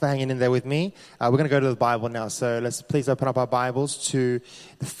for hanging in there with me. We're going to go to the Bible now. So let's please open up our Bibles to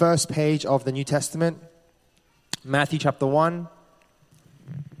the first page of the New Testament, Matthew chapter 1.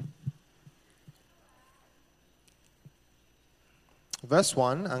 Verse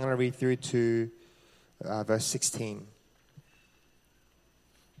 1, I'm going to read through to verse 16.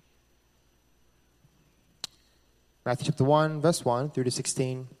 Matthew chapter 1, verse 1 through to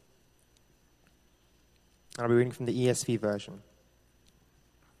 16. I'll be reading from the ESV version.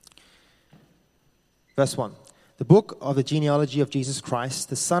 Verse 1. The book of the genealogy of Jesus Christ,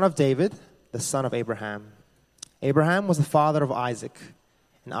 the son of David, the son of Abraham. Abraham was the father of Isaac,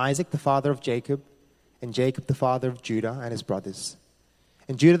 and Isaac the father of Jacob, and Jacob the father of Judah and his brothers.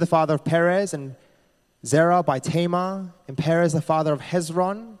 And Judah the father of Perez, and Zerah by Tamar, and Perez the father of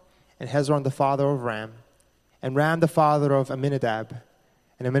Hezron, and Hezron the father of Ram, and Ram the father of Amminadab,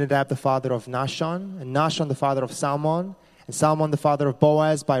 and Amminadab the father of Nahshon, and Nahshon the father of Salmon, and Salmon the father of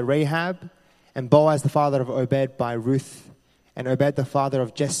Boaz by Rahab, and Boaz the father of Obed by Ruth, and Obed the father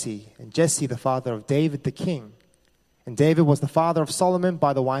of Jesse, and Jesse the father of David the king. And David was the father of Solomon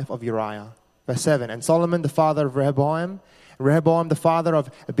by the wife of Uriah. Verse 7. And Solomon the father of Rehoboam, and Rehoboam the father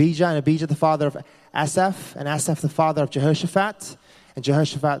of Abijah, and Abijah the father of Asaph, and Asaph the father of Jehoshaphat, and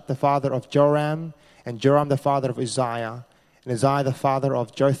Jehoshaphat the father of Joram, and Joram the father of Uzziah, and Uzziah the father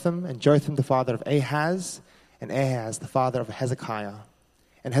of Jotham, and Jotham the father of Ahaz, and Ahaz the father of Hezekiah.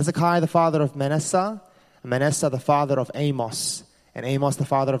 And Hezekiah the father of Manasseh, and Manasseh the father of Amos, and Amos the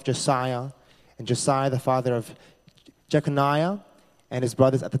father of Josiah, and Josiah the father of Jeconiah, and his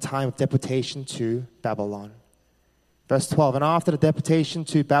brothers at the time of deportation to Babylon. Verse 12, and after the deportation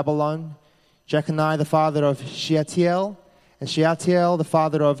to Babylon, Jeconiah the father of Shealtiel, and Shealtiel the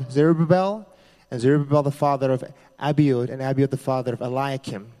father of Zerubbabel, and Zerubbabel the father of Abiud, and Abiud the father of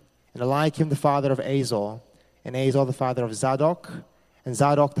Eliakim, and Eliakim the father of Azor, and Azor the father of Zadok, and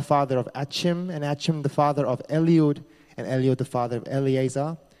Zadok the father of Achim, and Achim the father of Eliud, and Eliud the father of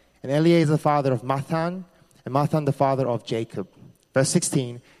Eleazar, and Eleazar the father of Mathan, and Mathan the father of Jacob. Verse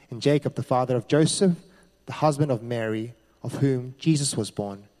 16, and Jacob the father of Joseph, the husband of Mary, of whom Jesus was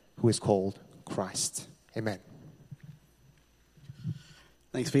born, who is called Christ. Amen.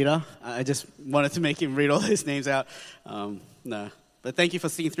 Thanks, Peter. I just wanted to make him read all those names out. No, but thank you for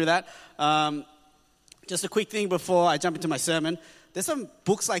seeing through that. Just a quick thing before I jump into my sermon. There's some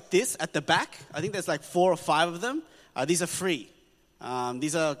books like this at the back. I think there's like 4 or 5 of them. These are free.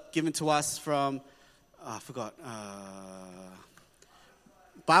 These are given to us from,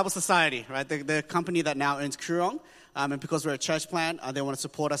 Bible Society, right? The company that now owns Koorong. And because we're a church plant, they want to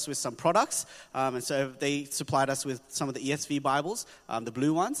support us with some products. And so they supplied us with some of the ESV Bibles, the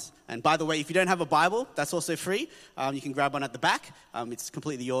blue ones. And by the way, if you don't have a Bible, that's also free. You can grab one at the back. It's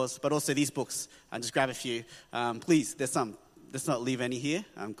completely yours. But also these books, just grab a few. Please, there's some. Let's not leave any here.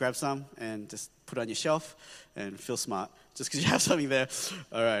 Grab some and just put it on your shelf and feel smart just because you have something there.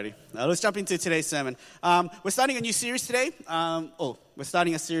 Alrighty. Let's jump into today's sermon. We're starting a new series today. We're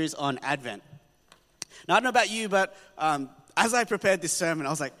starting a series on Advent. Now, I don't know about you, but as I prepared this sermon, I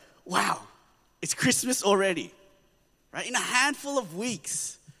was like, wow, it's Christmas already. Right? In a handful of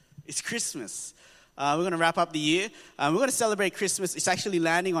weeks, it's Christmas. We're going to wrap up the year. We're going to celebrate Christmas. It's actually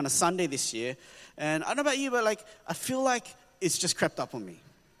landing on a Sunday this year. And I don't know about you, but I feel like it's just crept up on me.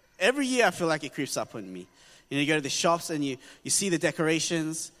 Every year I feel like it creeps up on me. You go to the shops and you see the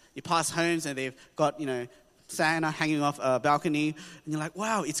decorations. You pass homes and they've got, Santa hanging off a balcony. And you're like,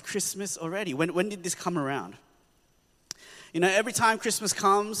 wow, it's Christmas already. When did this come around? Every time Christmas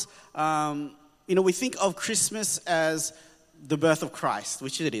comes, we think of Christmas as the birth of Christ,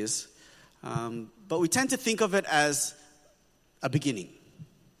 which it is. But we tend to think of it as a beginning.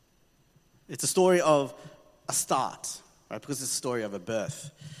 It's a story of a start. Right, because it's a story of a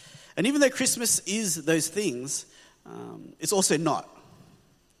birth. And even though Christmas is those things, it's also not.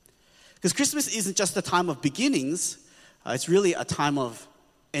 Because Christmas isn't just a time of beginnings, it's really a time of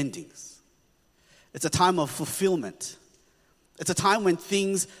endings. It's a time of fulfillment. It's a time when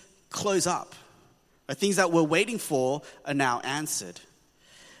things close up. Right? Things that we're waiting for are now answered.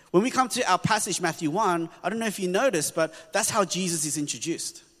 When we come to our passage, Matthew 1, I don't know if you noticed, but that's how Jesus is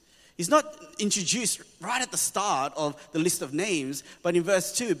introduced. He's not introduced right at the start of the list of names, but in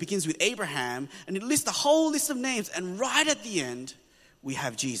verse 2, it begins with Abraham, and it lists a whole list of names, and right at the end, we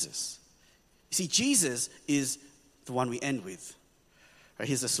have Jesus. You see, Jesus is the one we end with. Right,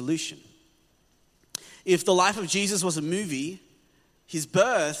 here's the solution. If the life of Jesus was a movie, his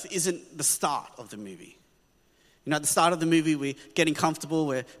birth isn't the start of the movie. At the start of the movie, we're getting comfortable,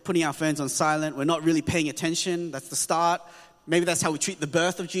 we're putting our phones on silent, we're not really paying attention, that's the start. Maybe that's how we treat the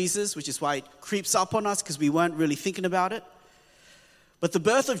birth of Jesus, which is why it creeps up on us because we weren't really thinking about it. But the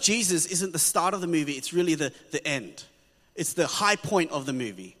birth of Jesus isn't the start of the movie, it's really the end. It's the high point of the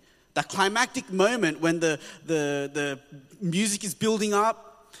movie. That climactic moment when the music is building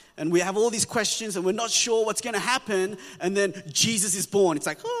up and we have all these questions and we're not sure what's going to happen, and then Jesus is born. It's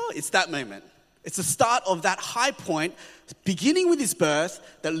like, oh, it's that moment. It's the start of that high point, beginning with his birth,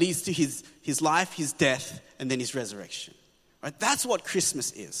 that leads to his life, his death, and then his resurrection. Right? That's what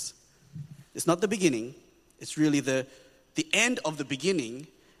Christmas is. It's not the beginning. It's really the end of the beginning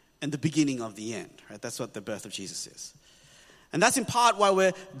and the beginning of the end. Right? That's what the birth of Jesus is. And that's in part why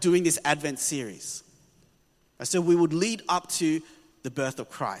we're doing this Advent series. Right? So we would lead up to the birth of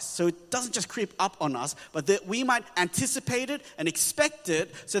Christ. So it doesn't just creep up on us, but that we might anticipate it and expect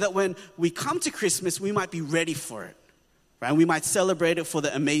it so that when we come to Christmas, we might be ready for it. Right? We might celebrate it for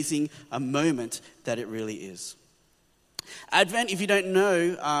the amazing moment that it really is. Advent, if you don't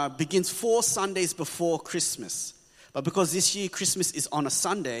know, begins 4 Sundays before Christmas. But because this year Christmas is on a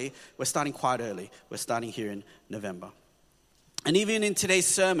Sunday, we're starting quite early. We're starting here in November. And even in today's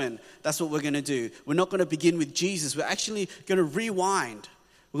sermon, that's what we're going to do. We're not going to begin with Jesus. We're actually going to rewind.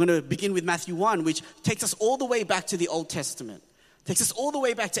 We're going to begin with Matthew 1, which takes us all the way back to the Old Testament. Takes us all the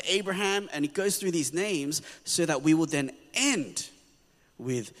way back to Abraham, and it goes through these names so that we will then end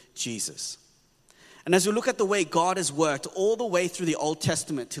with Jesus. And as we look at the way God has worked all the way through the Old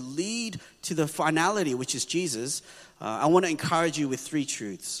Testament to lead to the finality, which is Jesus, I want to encourage you with 3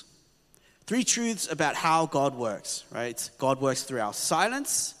 truths. 3 truths about how God works, right? God works through our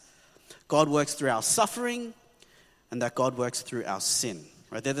silence, God works through our suffering, and that God works through our sin.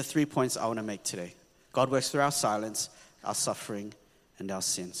 Right? They're the 3 points I want to make today. God works through our silence, our suffering, and our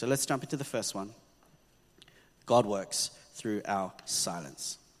sin. So let's jump into the first one. God works through our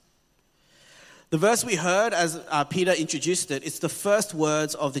silence. The verse we heard as Peter introduced it, it's the first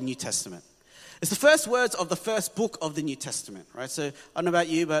words of the New Testament. It's the first words of the first book of the New Testament, right? So I don't know about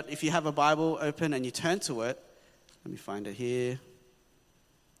you, but if you have a Bible open and you turn to it, let me find it here.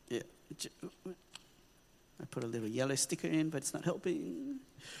 Yeah, I put a little yellow sticker in, but it's not helping.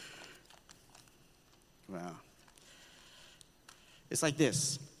 Wow. It's like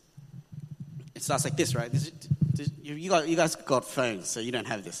this. It starts like this, right? You guys got phones, so you don't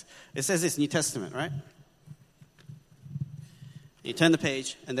have this. It says this, New Testament, right? You turn the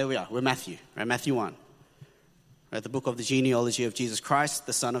page, and there we are. We're Matthew, right? Matthew 1. Right? The book of the genealogy of Jesus Christ,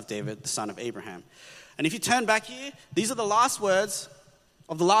 the son of David, the son of Abraham. And if you turn back here, these are the last words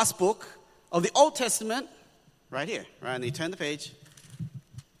of the last book of the Old Testament, right here. Right? And you turn the page,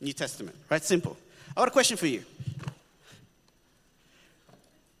 New Testament. Right? Simple. I got a question for you.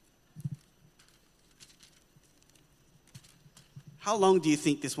 How long do you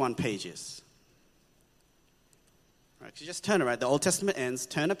think this one page is? Right, so just turn it, right? The Old Testament ends,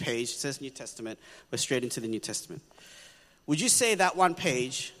 turn a page, it says New Testament, we're straight into the New Testament. Would you say that one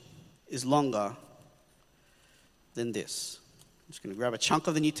page is longer than this? I'm just going to grab a chunk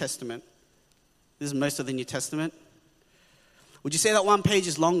of the New Testament. This is most of the New Testament. Would you say that one page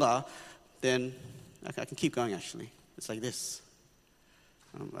is longer than, okay, I can keep going actually. It's like this.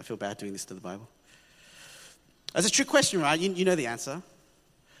 I feel bad doing this to the Bible. That's a trick question, right? You know the answer.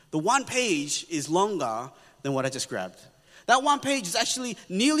 The one page is longer than what I just grabbed. That one page is actually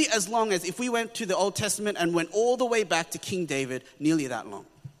nearly as long as if we went to the Old Testament and went all the way back to King David, nearly that long.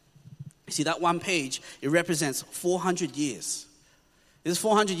 You see, that one page, it represents 400 years. This is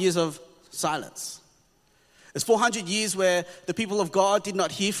 400 years of silence. It's 400 years where the people of God did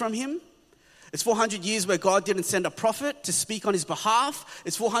not hear from him. It's 400 years where God didn't send a prophet to speak on his behalf.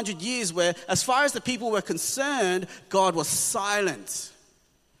 It's 400 years where, as far as the people were concerned, God was silent.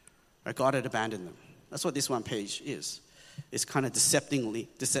 Right? God had abandoned them. That's what this one page is. It's kind of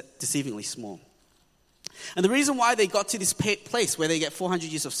deceivingly small. And the reason why they got to this place where they get 400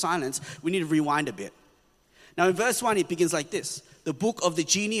 years of silence, we need to rewind a bit. Now in verse 1, it begins like this. The book of the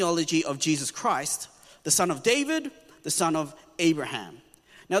genealogy of Jesus Christ, the son of David, the son of Abraham.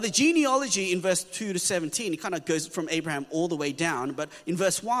 Now the genealogy in verse 2 to 17, it kind of goes from Abraham all the way down. But in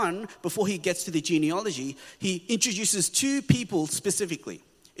verse 1, before he gets to the genealogy, he introduces 2 people specifically.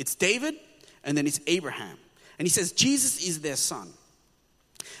 It's David and then it's Abraham. And he says Jesus is their son.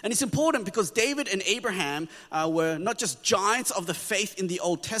 And it's important because David and Abraham were not just giants of the faith in the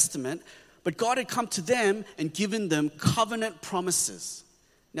Old Testament, but God had come to them and given them covenant promises.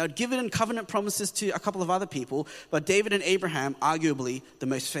 Now, he'd given covenant promises to a couple of other people, but David and Abraham, arguably the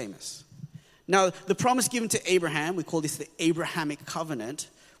most famous. Now, the promise given to Abraham, we call this the Abrahamic covenant.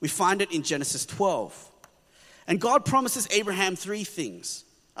 We find it in Genesis 12. And God promises Abraham 3 things: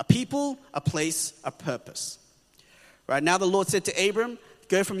 a people, a place, a purpose. Right now the Lord said to Abram,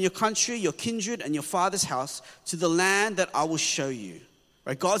 go from your country, your kindred, and your father's house to the land that I will show you.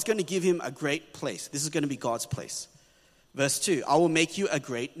 Right? God's going to give him a great place. This is going to be God's place. Verse 2, I will make you a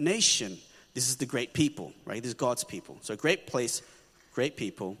great nation. This is the great people, right? This is God's people. So great place, great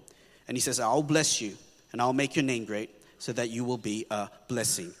people. And he says, I'll bless you and I'll make your name great so that you will be a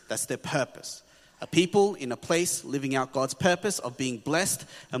blessing. That's their purpose. A people in a place living out God's purpose of being blessed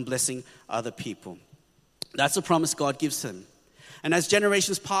and blessing other people. That's the promise God gives them. And as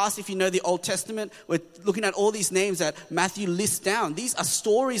generations pass, if you know the Old Testament, we're looking at all these names that Matthew lists down. These are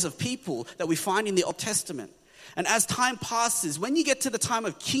stories of people that we find in the Old Testament. And as time passes, when you get to the time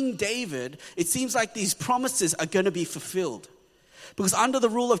of King David, it seems like these promises are going to be fulfilled. Because under the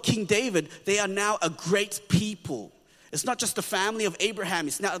rule of King David, they are now a great people. It's not just the family of Abraham,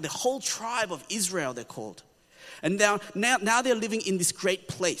 it's now the whole tribe of Israel, they're called. And now they're living in this great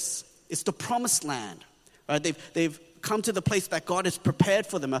place. It's the promised land. Right? They've come to the place that God has prepared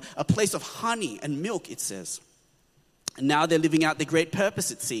for them, a place of honey and milk, it says. And now they're living out their great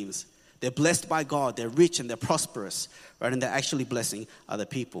purpose, it seems. They're blessed by God, they're rich and they're prosperous, right? And they're actually blessing other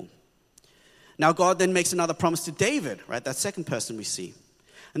people. Now God then makes another promise to David, right? That second person we see.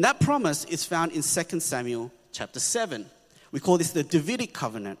 And that promise is found in 2 Samuel chapter 7. We call this the Davidic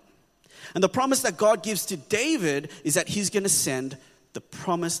covenant. And the promise that God gives to David is that he's going to send the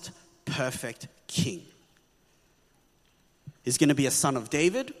promised perfect king. He's going to be a son of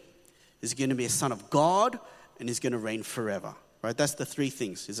David, he's going to be a son of God, and he's going to reign forever. Right? That's the three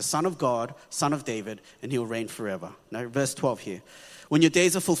things. He's a son of God, son of David, and he'll reign forever. Now, verse 12 here. When your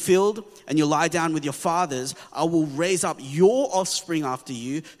days are fulfilled and you lie down with your fathers, I will raise up your offspring after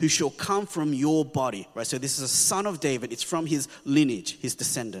you who shall come from your body. Right? So this is a son of David. It's from his lineage, his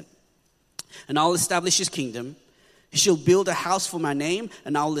descendant. And I'll establish his kingdom. He shall build a house for my name,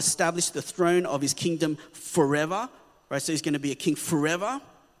 and I'll establish the throne of his kingdom forever. Right? So he's going to be a king forever.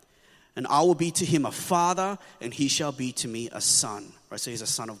 And I will be to him a father, and he shall be to me a son. Right? So he's a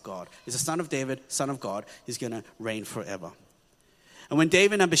son of God. He's a son of David, son of God. He's going to reign forever. And when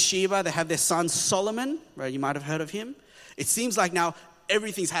David and Bathsheba, they have their son Solomon, right? You might have heard of him. It seems like now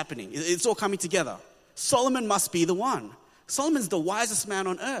everything's happening. It's all coming together. Solomon must be the one. Solomon's the wisest man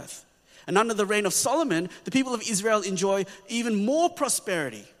on earth. And under the reign of Solomon, the people of Israel enjoy even more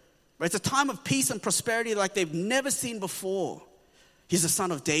prosperity. Right? It's a time of peace and prosperity like they've never seen before. He's the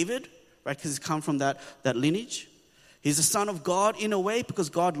son of David, right? Because he's come from that lineage. He's the son of God in a way because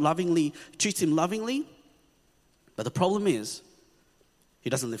God lovingly treats him lovingly. But the problem is, he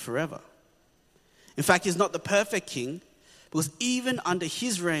doesn't live forever. In fact, he's not the perfect king because even under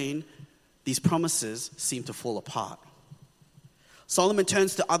his reign, these promises seem to fall apart. Solomon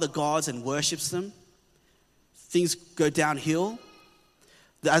turns to other gods and worships them. Things go downhill.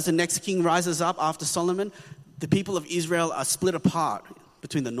 As the next king rises up after Solomon, the people of Israel are split apart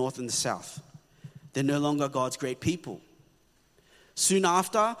between the north and the south. They're no longer God's great people. Soon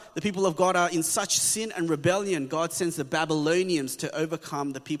after, the people of God are in such sin and rebellion, God sends the Babylonians to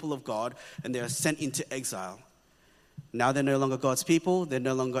overcome the people of God, and they are sent into exile. Now they're no longer God's people, they're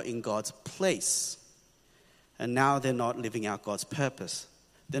no longer in God's place. And now they're not living out God's purpose.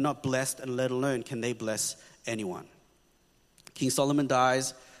 They're not blessed, and let alone can they bless anyone. King Solomon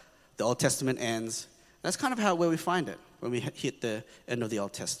dies, the Old Testament ends. That's kind of where we find it when we hit the end of the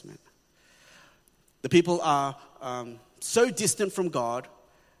Old Testament. The people are so distant from God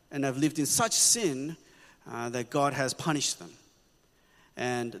and have lived in such sin that God has punished them.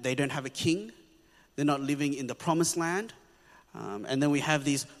 And they don't have a king. They're not living in the promised land. And then we have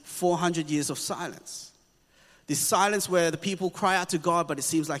these 400 years of silence. This silence where the people cry out to God, but it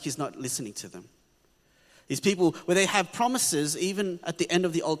seems like he's not listening to them. These people where they have promises, even at the end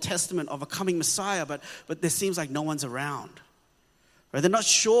of the Old Testament, of a coming Messiah, but there seems like no one's around. Right? They're not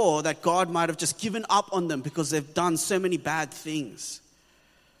sure that God might have just given up on them because they've done so many bad things.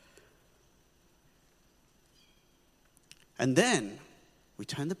 And then we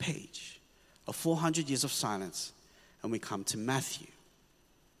turn the page of 400 years of silence and we come to Matthew.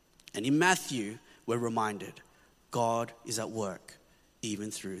 And in Matthew, we're reminded God is at work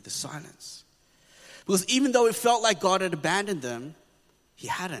even through the silence. Because even though it felt like God had abandoned them, he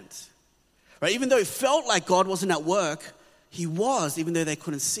hadn't. Right? Even though it felt like God wasn't at work, he was, even though they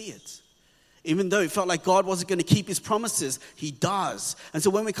couldn't see it. Even though it felt like God wasn't going to keep his promises, he does. And so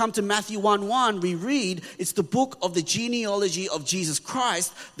when we come to Matthew 1:1, we read, it's the book of the genealogy of Jesus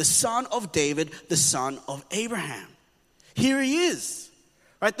Christ, the son of David, the son of Abraham. Here he is,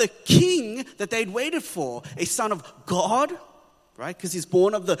 right? The king that they'd waited for, a son of God, right? Because he's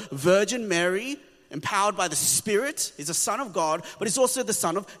born of the Virgin Mary, empowered by the Spirit. He's a son of God, but he's also the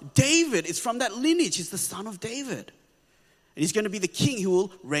son of David. It's from that lineage. He's the son of David. And he's going to be the king who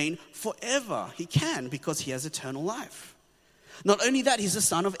will reign forever. He can because he has eternal life. Not only that, he's the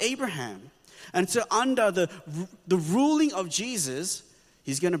son of Abraham. And so under the ruling of Jesus,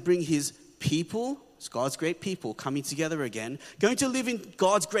 he's going to bring his people, God's great people, coming together again, going to live in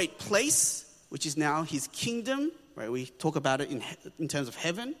God's great place, which is now his kingdom, right? We talk about it in terms of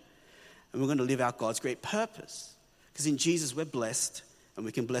heaven. And we're going to live out God's great purpose. Because in Jesus, we're blessed, and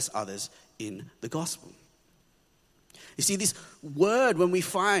we can bless others in the gospel. You see, this word, when we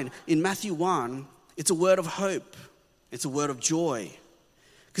find in Matthew 1, it's a word of hope. It's a word of joy.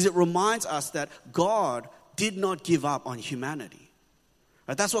 Because it reminds us that God did not give up on humanity.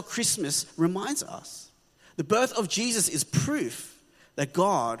 Right? That's what Christmas reminds us. The birth of Jesus is proof that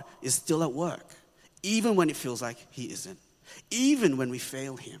God is still at work, even when it feels like he isn't, even when we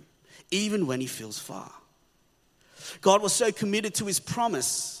fail him, even when he feels far. God was so committed to his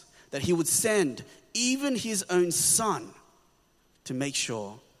promise that he would send even his own son to make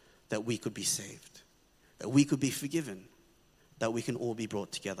sure that we could be saved, that we could be forgiven, that we can all be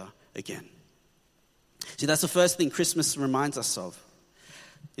brought together again. See, that's the first thing Christmas reminds us of.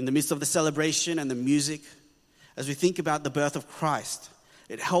 In the midst of the celebration and the music, as we think about the birth of Christ,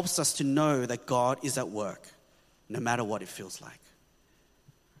 it helps us to know that God is at work, no matter what it feels like.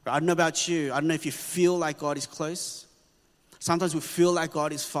 I don't know about you. I don't know if you feel like God is close. Sometimes we feel like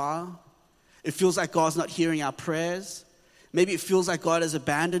God is far. It feels like God's not hearing our prayers. Maybe it feels like God has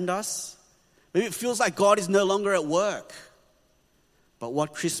abandoned us. Maybe it feels like God is no longer at work. But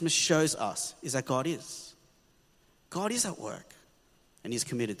what Christmas shows us is that God is. God is at work, and he's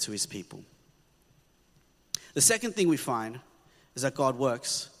committed to his people. The second thing we find is that God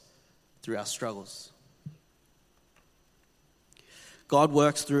works through our struggles. God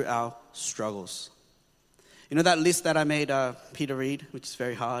works through our struggles. You know that list that I made Peter read, which is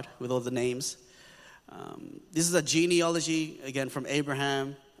very hard, with all the names? This is a genealogy, again, from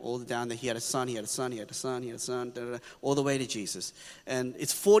Abraham, all down there. He had a son, he had a son, he had a son, he had a son, all the way to Jesus. And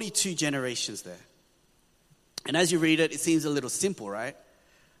it's 42 generations there. And as you read it, it seems a little simple, right?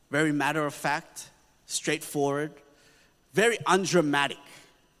 Very matter of fact, straightforward, very undramatic.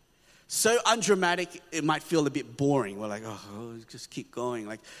 So undramatic, it might feel a bit boring. We're like, oh, just keep going.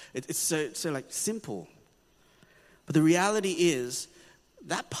 Like it's so like simple. But the reality is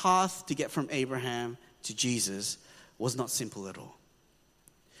that path to get from Abraham to Jesus was not simple at all.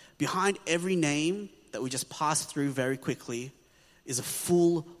 Behind every name that we just passed through very quickly is a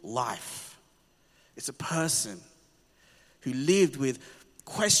full life. It's a person who lived with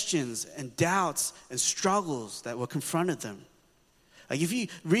questions and doubts and struggles that were confronted them. Like if you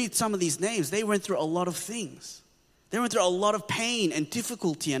read some of these names, they went through a lot of things. They went through a lot of pain and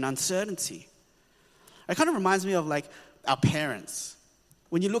difficulty and uncertainty. It kind of reminds me of like our parents.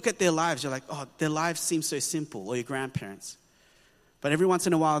 When you look at their lives, you're like, oh, their lives seem so simple, or your grandparents. But every once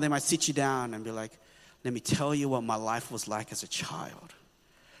in a while, they might sit you down and be like, let me tell you what my life was like as a child.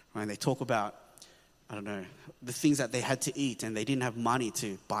 Right? And they talk about, I don't know, the things that they had to eat and they didn't have money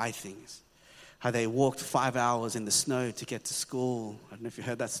to buy things. How they walked 5 hours in the snow to get to school. I don't know if you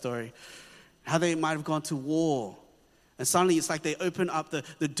heard that story. How they might have gone to war. And suddenly it's like they open up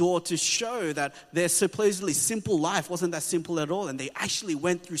the door to show that their supposedly simple life wasn't that simple at all. And they actually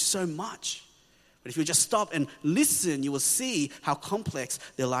went through so much. But if you just stop and listen, you will see how complex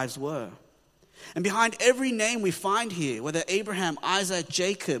their lives were. And behind every name we find here, whether Abraham, Isaac,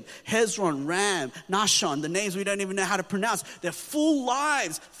 Jacob, Hezron, Ram, Nahshon, the names we don't even know how to pronounce, they're full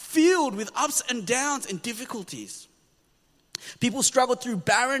lives filled with ups and downs and difficulties. People struggled through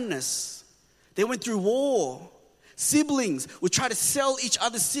barrenness. They went through war. Siblings would try to sell each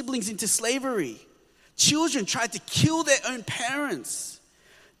other's siblings into slavery. Children tried to kill their own parents.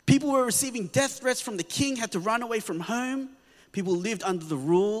 People were receiving death threats from the king, had to run away from home. People lived under the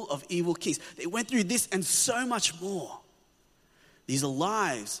rule of evil kings. They went through this and so much more. These are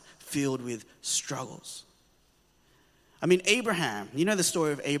lives filled with struggles. I mean, Abraham, you know the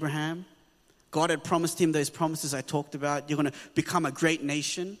story of Abraham? God had promised him those promises I talked about. You're going to become a great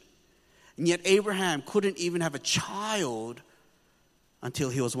nation. And yet Abraham couldn't even have a child until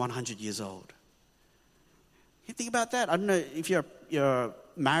he was 100 years old. You think about that? I don't know if you're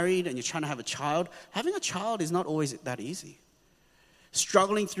married and you're trying to have a child. Having a child is not always that easy.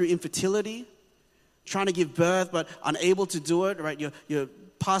 Struggling through infertility, trying to give birth but unable to do it, right? You're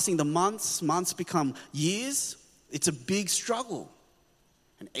passing the months become years. It's a big struggle.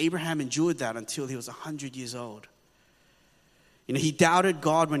 And Abraham endured that until he was 100 years old. You know, he doubted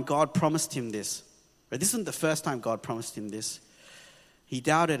God when God promised him this. But this isn't the first time God promised him this. He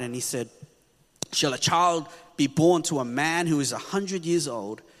doubted and he said, shall a child be born to a man who is 100 years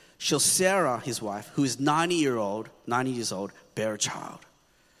old? Shall Sarah, his wife, who is 90 years old, bear a child?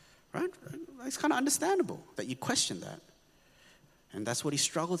 Right? It's kind of understandable that you question that. And that's what he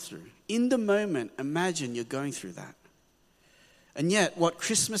struggled through. In the moment, imagine you're going through that. And yet, what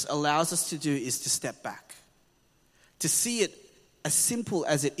Christmas allows us to do is to step back, to see it as simple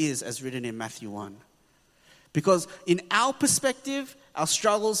as it is, as written in Matthew 1. Because in our perspective, our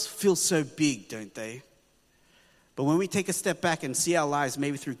struggles feel so big, don't they? But when we take a step back and see our lives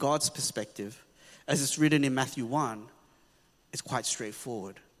maybe through God's perspective, as it's written in Matthew 1, it's quite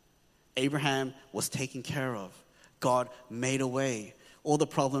straightforward. Abraham was taken care of. God made a way. All the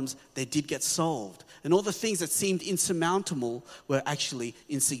problems, they did get solved. And all the things that seemed insurmountable were actually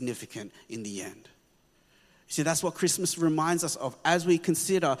insignificant in the end. See, that's what Christmas reminds us of as we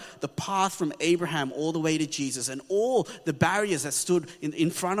consider the path from Abraham all the way to Jesus and all the barriers that stood in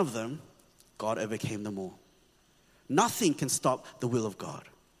front of them. God overcame them all. Nothing can stop the will of God.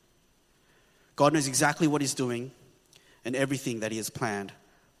 God knows exactly what he's doing, and everything that he has planned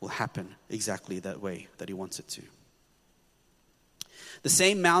will happen exactly that way that he wants it to. The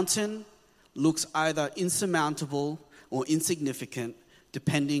same mountain looks either insurmountable or insignificant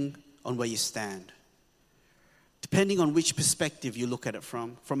depending on where you stand. Depending on which perspective you look at it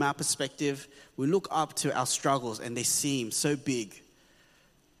from. From our perspective, we look up to our struggles and they seem so big,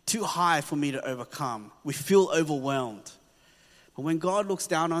 too high for me to overcome. We feel overwhelmed. But when God looks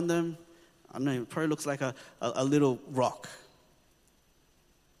down on them, I don't know, it probably looks like a little rock.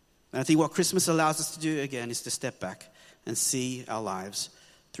 And I think what Christmas allows us to do, again, is to step back and see our lives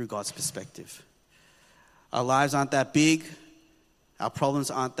through God's perspective. Our lives aren't that big. Our problems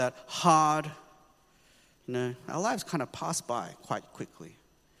aren't that hard. You know, our lives kind of pass by quite quickly.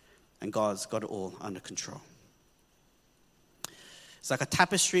 And God's got it all under control. It's like a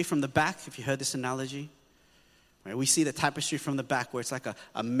tapestry from the back, if you heard this analogy. Right? We see the tapestry from the back where it's like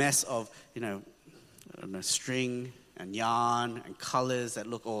a mess of, string and yarn and colors that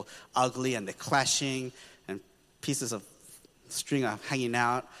look all ugly and they're clashing and pieces of string are hanging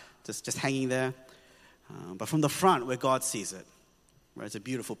out, just hanging there. But from the front where God sees it, right, it's a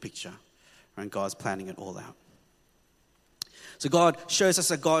beautiful picture. And God's planning it all out. So God shows us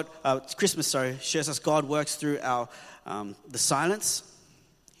Christmas shows us God works through our the silence.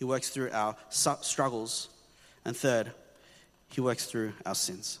 He works through our struggles. And third, he works through our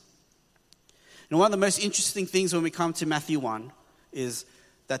sins. And one of the most interesting things when we come to Matthew 1 is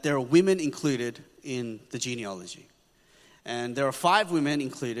that there are women included in the genealogy. And there are 5 women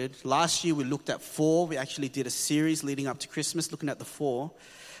included. Last year we looked at 4. We actually did a series leading up to Christmas looking at the 4.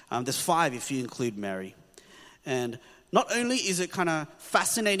 There's 5 if you include Mary. And not only is it kind of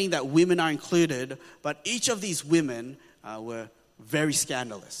fascinating that women are included, but each of these women were very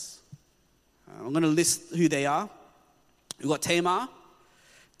scandalous. I'm going to list who they are. We've got Tamar.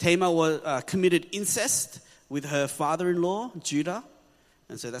 Tamar was committed incest with her father-in-law, Judah.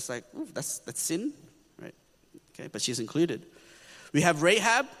 And so that's like, that's sin, right? Okay, but she's included. We have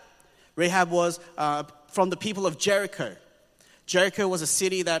Rahab. Rahab was from the people of Jericho. Jericho was a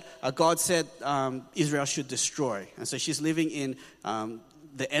city that God said Israel should destroy. And so she's living in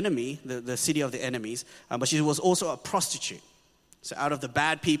the enemy, the city of the enemies. But she was also a prostitute. So out of the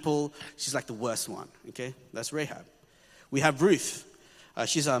bad people, she's like the worst one. Okay, that's Rahab. We have Ruth.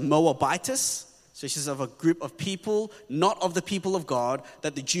 She's a Moabitess. So she's of a group of people, not of the people of God,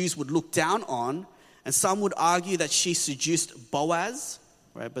 that the Jews would look down on. And some would argue that she seduced Boaz.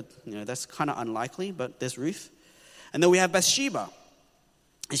 Right, but that's kind of unlikely, but there's Ruth. And then we have Bathsheba.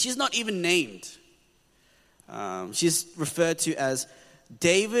 And she's not even named. She's referred to as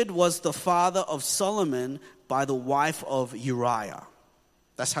David was the father of Solomon by the wife of Uriah.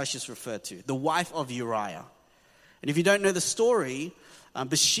 That's how she's referred to, the wife of Uriah. And if you don't know the story,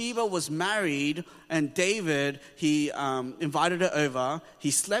 Bathsheba was married and David, he invited her over,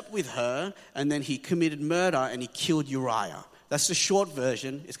 he slept with her, and then he committed murder and he killed Uriah. That's the short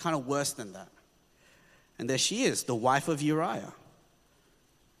version. It's kind of worse than that. And there she is, the wife of Uriah.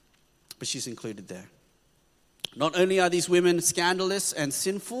 But she's included there. Not only are these women scandalous and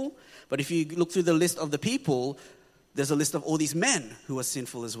sinful, but if you look through the list of the people, there's a list of all these men who are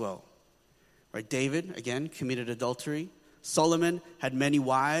sinful as well. Right? David, again, committed adultery. Solomon had many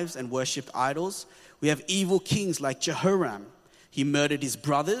wives and worshipped idols. We have evil kings like Jehoram. He murdered his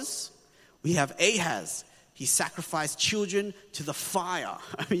brothers. We have Ahaz. He sacrificed children to the fire.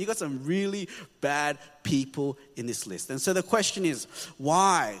 I mean, you got some really bad people in this list. And so the question is,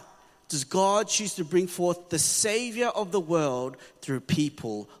 why does God choose to bring forth the Savior of the world through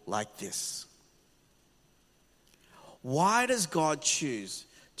people like this? Why does God choose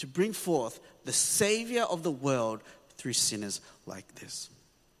to bring forth the Savior of the world through sinners like this?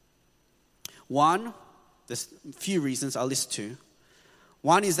 One, there's a few reasons, I'll list 2.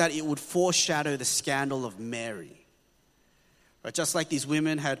 One is that it would foreshadow the scandal of Mary. Right? Just like these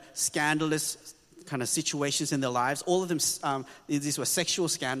women had scandalous kind of situations in their lives, all of them, these were sexual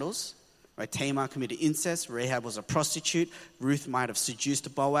scandals. Right? Tamar committed incest. Rahab was a prostitute. Ruth might have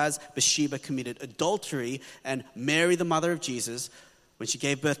seduced Boaz. Bathsheba committed adultery. And Mary, the mother of Jesus, when she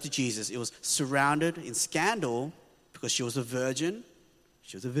gave birth to Jesus, it was surrounded in scandal because she was a virgin.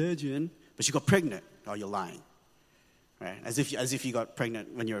 She was a virgin, but she got pregnant. Oh, you're lying. Right? As if you got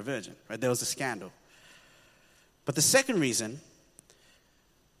pregnant when you're a virgin. Right? There was a scandal. But the second reason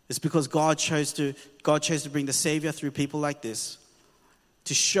is because God chose to bring the Savior through people like this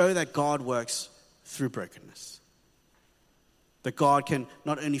to show that God works through brokenness. That God can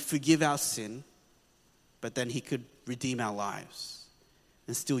not only forgive our sin, but then He could redeem our lives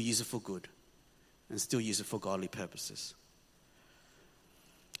and still use it for good and still use it for godly purposes.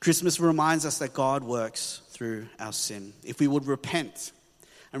 Christmas reminds us that God works through our sin. If we would repent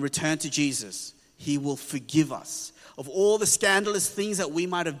and return to Jesus, He will forgive us of all the scandalous things that we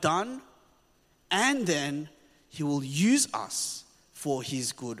might have done, and then He will use us for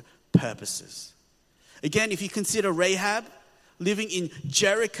His good purposes. Again, if you consider Rahab living in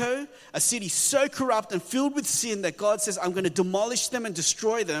Jericho, a city so corrupt and filled with sin that God says, I'm going to demolish them and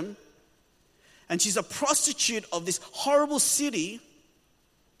destroy them, and she's a prostitute of this horrible city,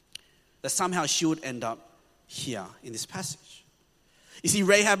 that somehow she would end up here in this passage. You see,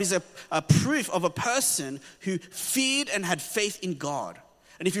 Rahab is a proof of a person who feared and had faith in God.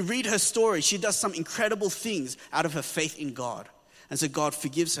 And if you read her story, she does some incredible things out of her faith in God. And so God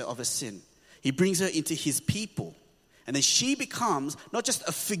forgives her of her sin. He brings her into His people. And then she becomes not just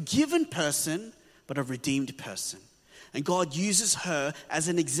a forgiven person, but a redeemed person. And God uses her as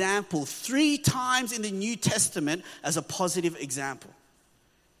an example 3 times in the New Testament as a positive example.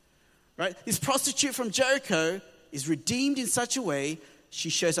 Right? This prostitute from Jericho is redeemed in such a way, she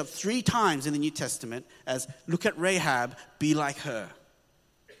shows up 3 times in the New Testament as, look at Rahab, be like her.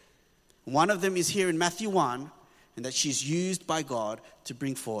 One of them is here in Matthew 1, and that she's used by God to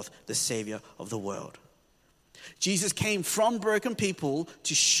bring forth the Savior of the world. Jesus came from broken people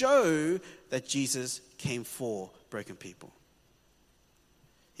to show that Jesus came for broken people.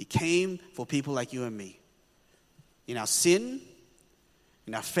 He came for people like you and me. In our sin,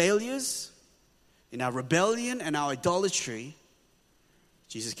 in our failures, in our rebellion and our idolatry,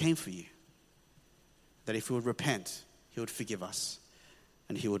 Jesus came for you. That if we would repent, He would forgive us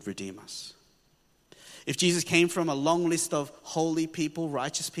and He would redeem us. If Jesus came from a long list of holy people,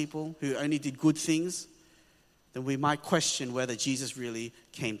 righteous people who only did good things, then we might question whether Jesus really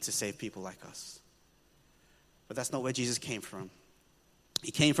came to save people like us. But that's not where Jesus came from.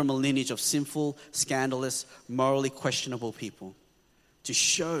 He came from a lineage of sinful, scandalous, morally questionable people to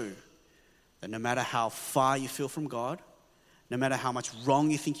show that no matter how far you feel from God, no matter how much wrong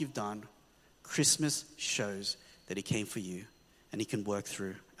you think you've done, Christmas shows that He came for you and He can work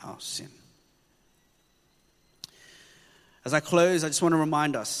through our sin. As I close, I just want to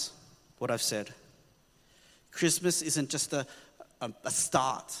remind us what I've said. Christmas isn't just a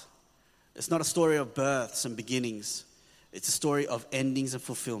start. It's not a story of births and beginnings. It's a story of endings and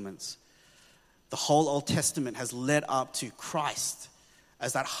fulfillments. The whole Old Testament has led up to Christ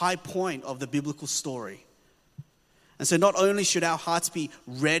as that high point of the biblical story. And so not only should our hearts be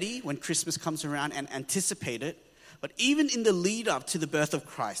ready when Christmas comes around and anticipate it, but even in the lead up to the birth of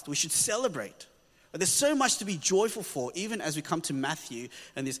Christ, we should celebrate. But there's so much to be joyful for, even as we come to Matthew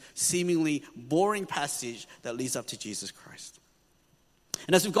and this seemingly boring passage that leads up to Jesus Christ.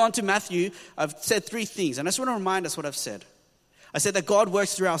 And as we've gone to Matthew, I've said 3 things, and I just want to remind us what I've said. I said that God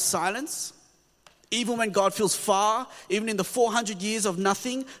works through our silence. Even when God feels far, even in the 400 years of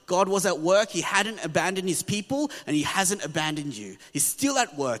nothing, God was at work. He hadn't abandoned His people, and He hasn't abandoned you. He's still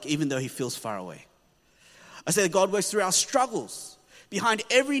at work, even though He feels far away. I said that God works through our struggles. Behind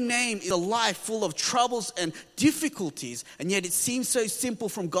every name is a life full of troubles and difficulties, and yet it seems so simple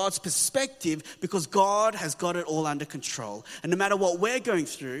from God's perspective because God has got it all under control. And no matter what we're going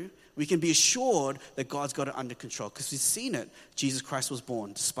through, we can be assured that God's got it under control because we've seen it. Jesus Christ was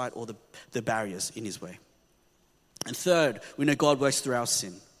born despite all the barriers in His way. And third, we know God works through our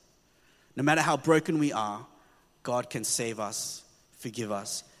sin. No matter how broken we are, God can save us, forgive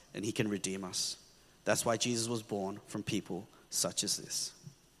us, and He can redeem us. That's why Jesus was born from people such as this.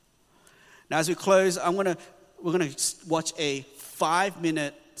 Now, as we close, we're going to watch a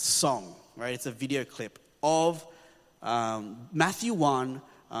 5-minute song, right? It's a video clip of Matthew 1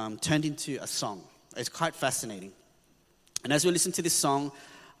 turned into a song. It's quite fascinating. And as we listen to this song,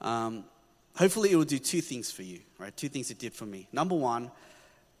 hopefully it will do 2 things for you, right? 2 things it did for me. Number 1,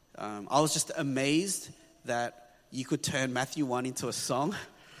 I was just amazed that you could turn Matthew 1 into a song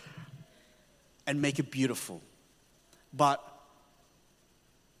and make it beautiful. But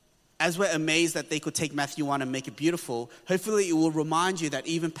as we're amazed that they could take Matthew 1 and make it beautiful, hopefully it will remind you that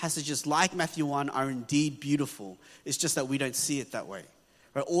even passages like Matthew 1 are indeed beautiful. It's just that we don't see it that way.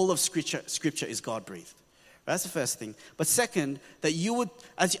 Right? All of Scripture is God-breathed. That's the first thing. But second, that you would,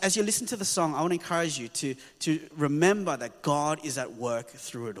 as you listen to the song, I want to encourage you to remember that God is at work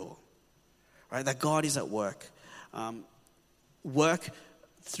through it all. Right? That God is at work. Work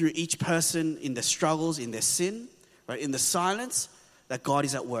through each person in their struggles, in their sin, right? In the silence, that God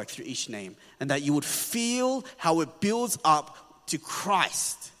is at work through each name. And that you would feel how it builds up to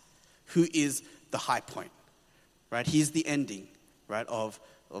Christ, who is the high point. Right? He's the ending, right, of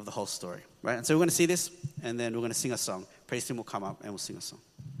the whole story. Right? And so we're going to see this, and then we're going to sing a song. Praise team will come up, and we'll sing a song.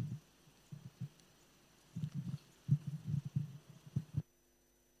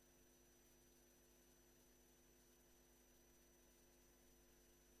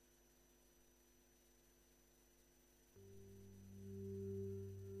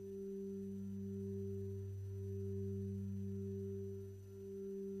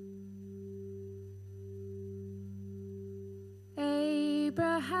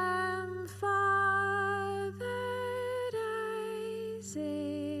 Abraham fathered Isaac,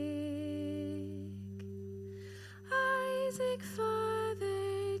 Isaac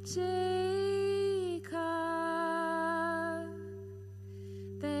fathered Jacob,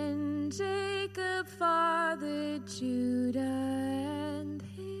 then Jacob fathered Judah and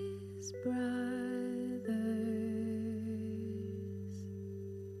his brothers.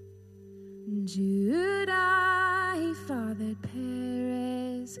 Judah he fathered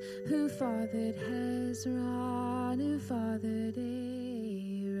Perez, who fathered Hezron, who fathered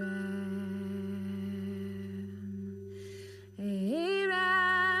Aram.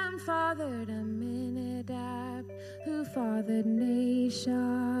 Aram fathered Amminadab, who fathered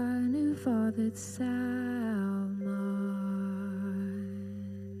Nahshon, who fathered Salmon.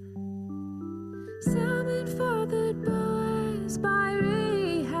 Salmon fathered Boaz by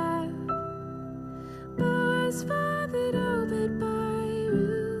Rahab, Boaz fathered Obed by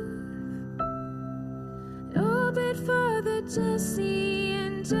Ruth, Obed fathered Jesse,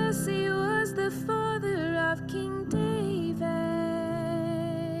 and Jesse was the father of King David.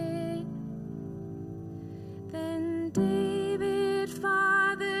 Then David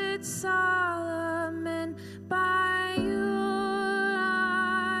fathered Solomon by Uriah's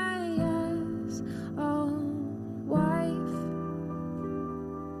own wife.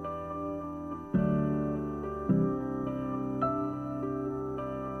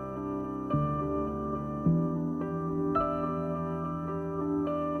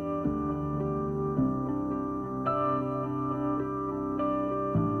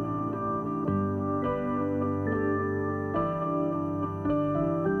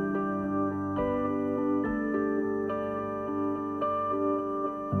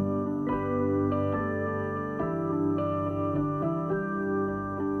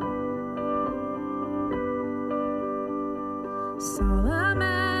 Solomon